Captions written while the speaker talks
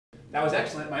That was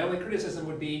excellent. My only criticism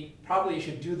would be probably you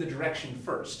should do the direction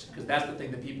first, because that's the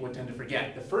thing that people would tend to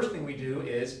forget. The first thing we do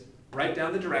is write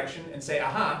down the direction and say,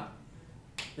 aha,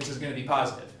 this is going to be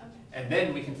positive. Okay. And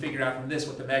then we can figure out from this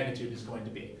what the magnitude is going to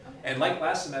be. Okay. And like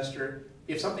last semester,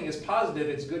 if something is positive,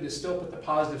 it's good to still put the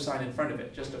positive sign in front of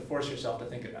it, just to force yourself to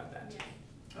think about that.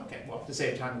 Yeah. Okay, well, to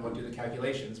save time, we won't do the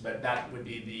calculations, but that would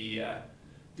be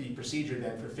the procedure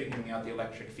then for figuring out the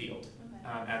electric field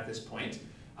at this point.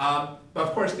 But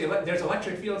of course, there's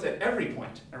electric fields at every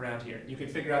point around here. You could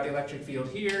figure out the electric field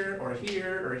here, or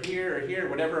here, or here, or here,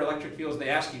 whatever electric fields they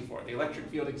ask you for. The electric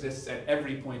field exists at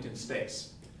every point in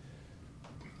space.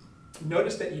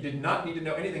 Notice that you did not need to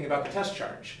know anything about the test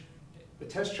charge. The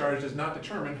test charge does not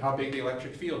determine how big the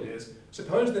electric field is.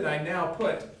 Suppose that I now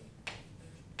put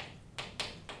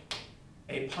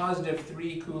a positive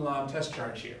 3 Coulomb test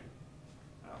charge here.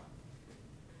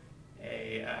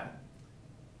 A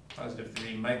positive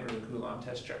 3 microcoulomb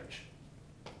test charge.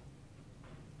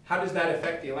 How does that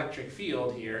affect the electric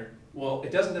field here? Well,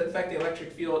 it doesn't affect the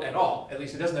electric field at all. At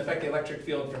least it doesn't affect the electric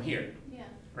field from here. Yeah.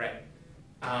 Right.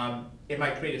 It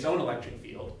might create its own electric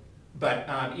field, but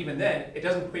even then, it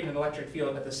doesn't create an electric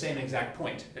field at the same exact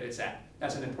point that it's at.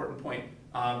 That's an important point.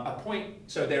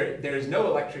 So there is no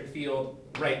electric field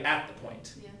right at the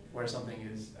point where something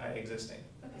is existing.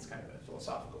 Okay. That's kind of a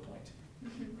philosophical point.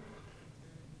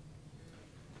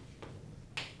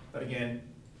 But again,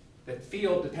 the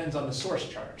field depends on the source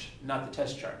charge, not the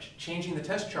test charge. Changing the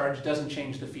test charge doesn't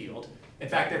change the field. In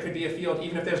fact, there could be a field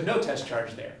even if there's no test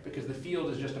charge there, because the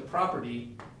field is just a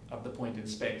property of the point in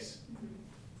space.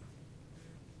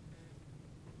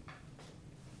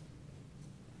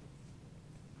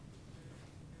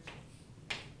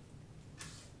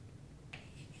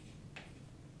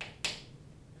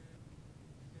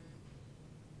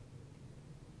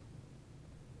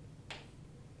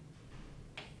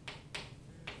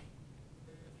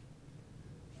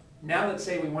 Now let's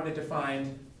say we wanted to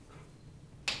find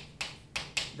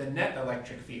the net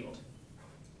electric field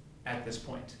at this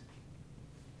point.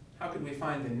 How could we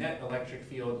find the net electric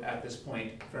field at this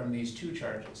point from these two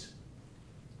charges?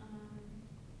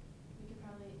 We could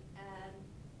probably add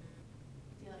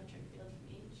the electric field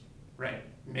from each. Right,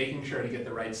 making sure to get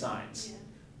the right signs. Yeah.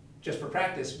 Just for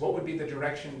practice, what would be the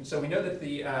direction? So we know that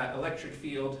the electric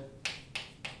field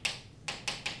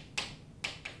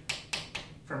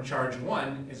from charge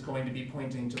 1 is going to be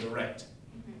pointing to the right.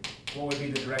 What would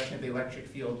be the direction of the electric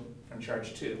field from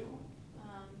charge 2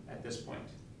 at this point?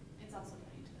 It's also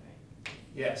pointing to the right.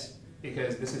 Yes,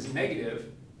 because this is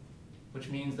negative, which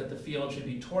means that the field should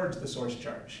be towards the source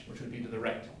charge, which would be to the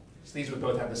right. So these would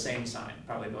both have the same sign,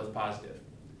 probably both positive.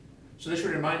 So this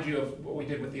should remind you of what we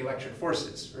did with the electric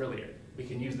forces earlier. We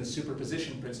can use the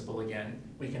superposition principle again.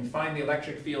 We can find the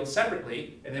electric field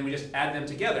separately, and then we just add them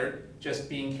together, just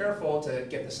being careful to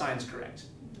get the signs correct.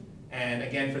 And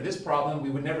again, for this problem, we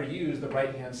would never use the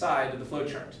right-hand side of the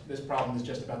flowchart. This problem is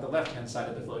just about the left-hand side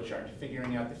of the flowchart,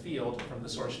 figuring out the field from the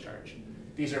source charge.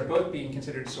 These are both being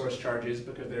considered source charges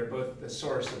because they're both the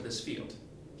source of this field.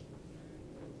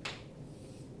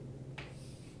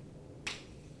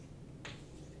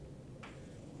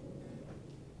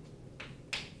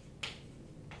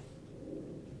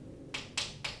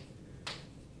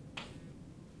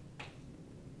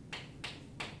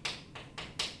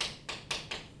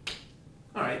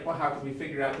 All right, well, how can we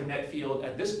figure out the net field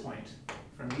at this point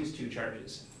from these two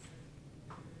charges?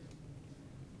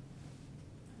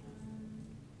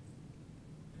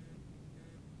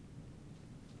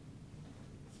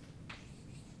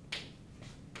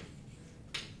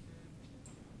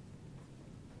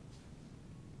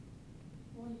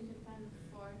 Well, you could find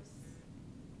the force.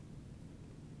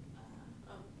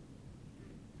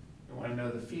 I want to know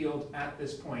the field at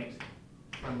this point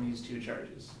from these two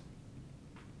charges.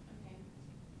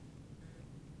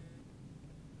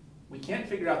 We can't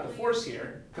figure out the force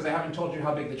here because I haven't told you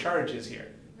how big the charge is here.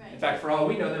 Right. In fact, for all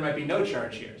we know, there might be no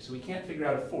charge here. So we can't figure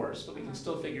out a force, but we can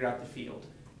still figure out the field.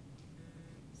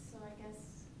 So I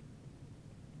guess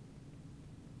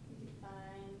we could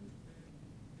find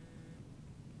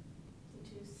the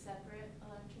two separate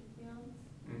electric fields.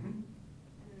 And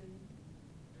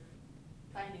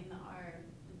finding the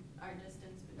R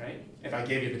distance between right? If I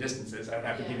gave you the distances, I would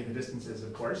have to give you the distances,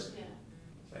 of course. Yeah.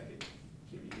 So I could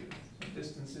give you some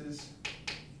distances.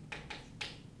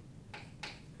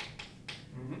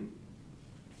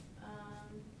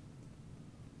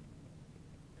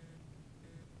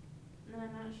 And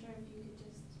I'm not sure if you could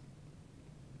just.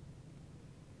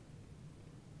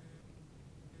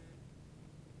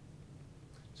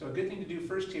 So a good thing to do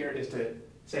first here is to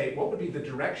say, what would be the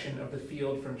direction of the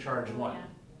field from charge 1? Yeah.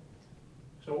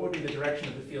 So what would be the direction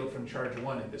of the field from charge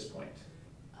 1 at this point?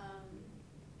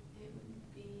 It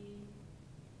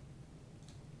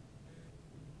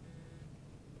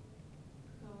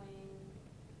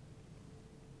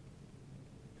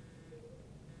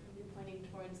would be pointing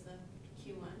towards the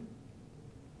Q1,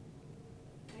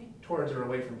 right? Towards or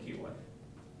away from Q1?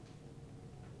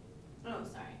 Oh,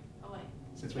 sorry, away.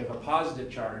 Since we have a positive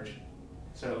charge,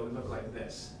 so it would look like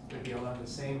this. It would be along the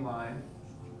same line.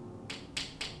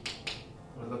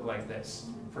 It would look like this.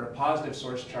 For a positive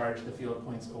source charge, the field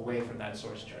points away from that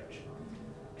source charge.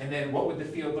 And then what would the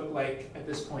field look like at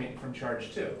this point from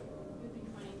charge 2? It would be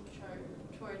pointing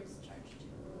towards charge 2.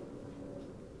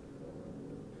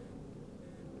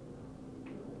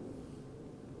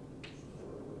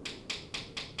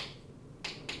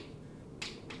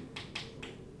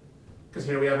 Because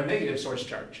here we have a negative source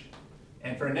charge.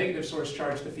 And for a negative source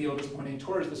charge, the field is pointing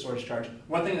towards the source charge.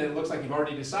 One thing that it looks like you've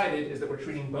already decided is that we're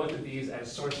treating both of these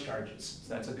as source charges.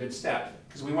 So that's a good step,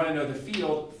 because we want to know the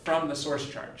field from the source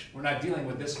charge. We're not dealing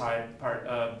with this part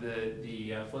of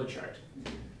the flow chart.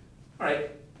 All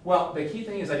right, well, the key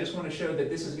thing is I just want to show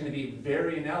that this is going to be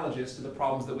very analogous to the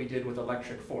problems that we did with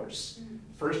electric force.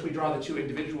 First, we draw the two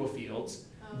individual fields.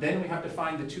 Then we have to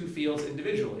find the two fields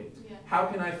individually. Yeah. How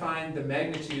can I find the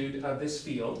magnitude of this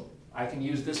field? I can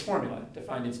use this formula to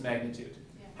find its magnitude.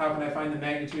 Yeah. How can I find the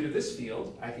magnitude of this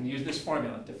field? I can use this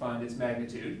formula to find its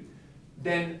magnitude.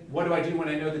 Then what do I do when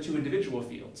I know the two individual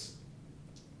fields?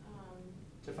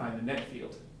 To find the net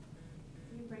field.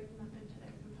 You break them up into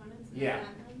their components? And Yeah.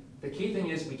 add them? The key thing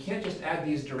is we can't just add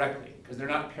these directly because they're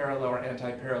not parallel or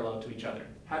anti-parallel to each other.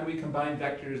 How do we combine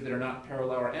vectors that are not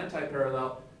parallel or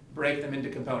anti-parallel? Break them into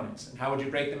components. And how would you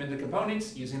break them into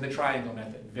components? Using the triangle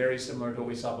method, very similar to what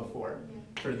we saw before. Yeah.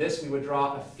 For this, we would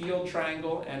draw a field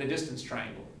triangle and a distance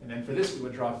triangle. And then for this, we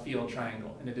would draw a field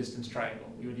triangle and a distance triangle.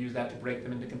 We would use that to break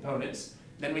them into components.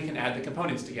 Then we can add the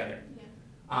components together,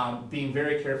 being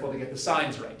very careful to get the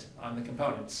signs right on the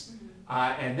components.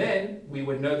 And then we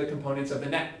would know the components of the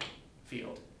net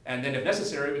field. And then if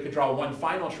necessary, we could draw one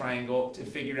final triangle to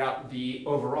figure out the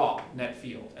overall net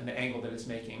field and the angle that it's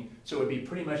making. So it would be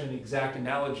pretty much an exact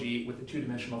analogy with the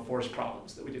two-dimensional force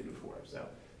problems that we did before. So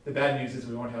the bad news is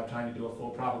we won't have time to do a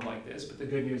full problem like this, but the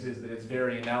good news is that it's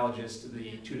very analogous to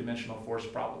the two-dimensional force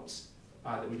problems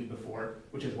that we did before,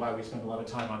 which is why we spend a lot of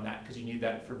time on that, because you need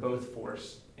that for both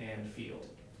force and field.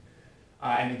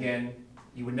 And again,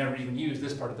 you would never even use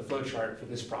this part of the flow chart for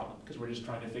this problem, because we're just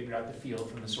trying to figure out the field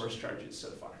from the source charges so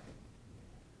far.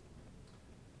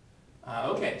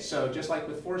 Okay, so just like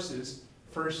with forces,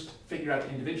 first figure out the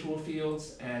individual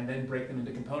fields and then break them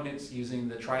into components using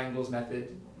the triangles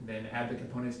method, and then add the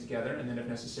components together, and then if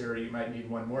necessary you might need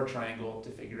one more triangle to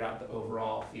figure out the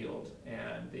overall field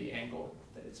and the angle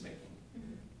that it's making.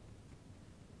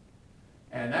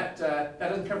 And that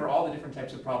doesn't cover all the different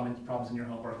types of problems in your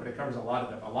homework, but it covers a lot of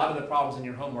them. A lot of the problems in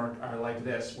your homework are like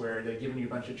this, where they've given you a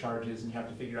bunch of charges and you have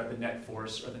to figure out the net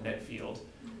force or the net field.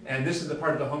 And this is the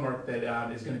part of the homework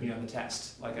that is going to be on the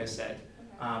test, like I said.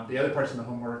 The other parts of the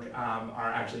homework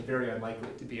are actually very unlikely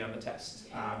to be on the test.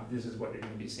 This is what you're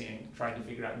going to be seeing, trying to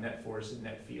figure out net force and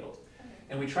net field.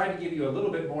 And we try to give you a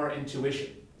little bit more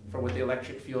intuition for what the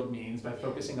electric field means by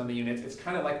focusing on the units. It's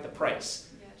kind of like the price.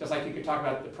 Just like you could talk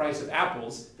about the price of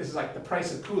apples, this is like the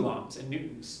price of coulombs and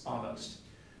newtons, almost.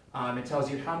 It tells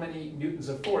you how many newtons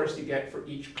of force you get for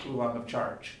each coulomb of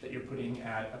charge that you're putting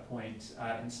at a point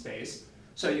in space.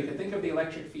 So you can think of the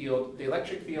electric field. The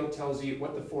electric field tells you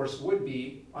what the force would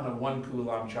be on a 1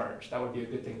 coulomb charge. That would be a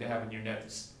good thing to have in your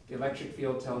notes. The electric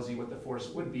field tells you what the force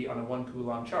would be on a 1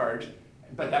 coulomb charge,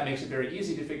 but that makes it very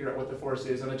easy to figure out what the force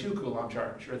is on a 2 coulomb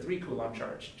charge or a 3 coulomb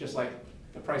charge, just like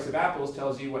the price of apples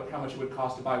tells you how much it would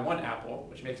cost to buy 1 apple,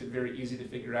 which makes it very easy to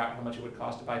figure out how much it would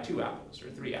cost to buy 2 apples or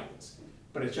 3 apples.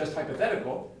 But it's just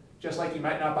hypothetical. Just like you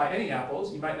might not buy any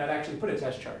apples, you might not actually put a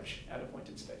test charge at a point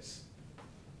in space.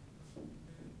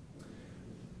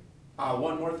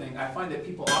 One more thing, I find that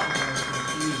people oftentimes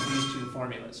confuse these two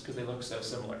formulas because they look so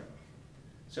similar.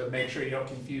 So make sure you don't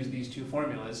confuse these two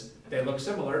formulas. They look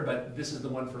similar, but this is the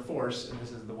one for force and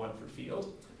this is the one for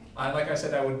field. Like I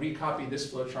said, I would recopy this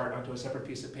flow chart onto a separate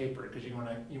piece of paper because you want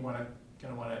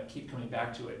to keep coming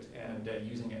back to it and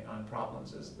using it on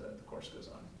problems as the course goes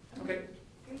on. Okay.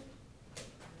 Great.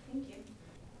 Thank you.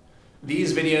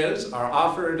 These videos are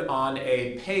offered on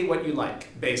a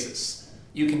pay-what-you-like basis.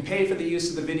 You can pay for the use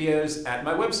of the videos at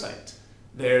my website.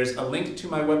 There's a link to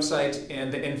my website in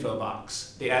the info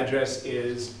box. The address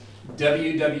is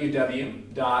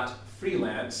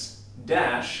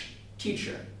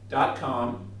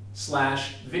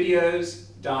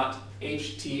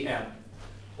www.freelance-teacher.com/videos.htm.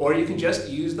 Or you can just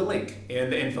use the link in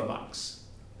the info box.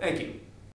 Thank you.